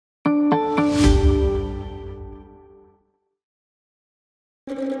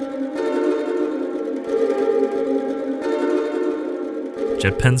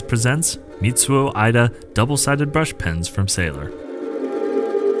JetPens presents Mitsuo Aida double-sided brush pens from Sailor.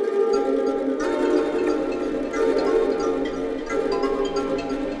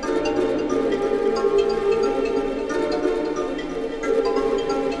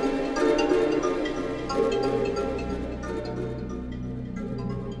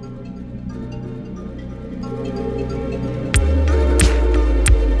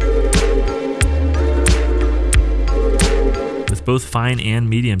 With both fine and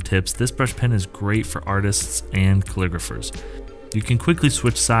medium tips, this brush pen is great for artists and calligraphers. You can quickly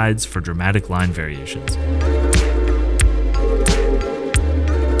switch sides for dramatic line variations.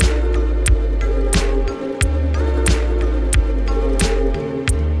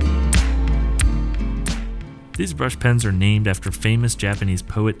 These brush pens are named after famous Japanese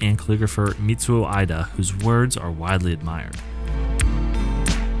poet and calligrapher Mitsuo Aida, whose words are widely admired.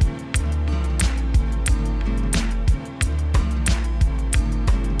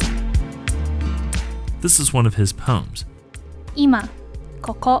 This is one of his poems, 今、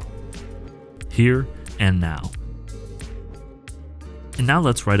ここ Here and Now. And now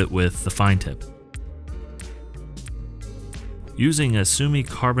let's write it with the fine tip. Using a sumi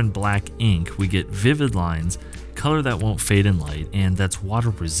carbon black ink, we get vivid lines, color that won't fade in light, and that's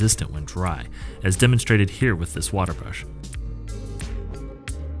water resistant when dry, as demonstrated here with this water brush.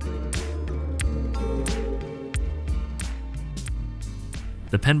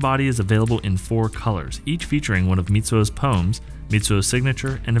 The pen body is available in 4 colors, each featuring one of Mitsuo's poems, Mitsuo's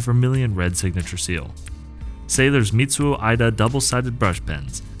signature, and a vermilion red signature seal. Sailor's Mitsuo Aida double-sided brush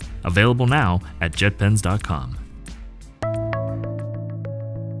pens, available now at JetPens.com.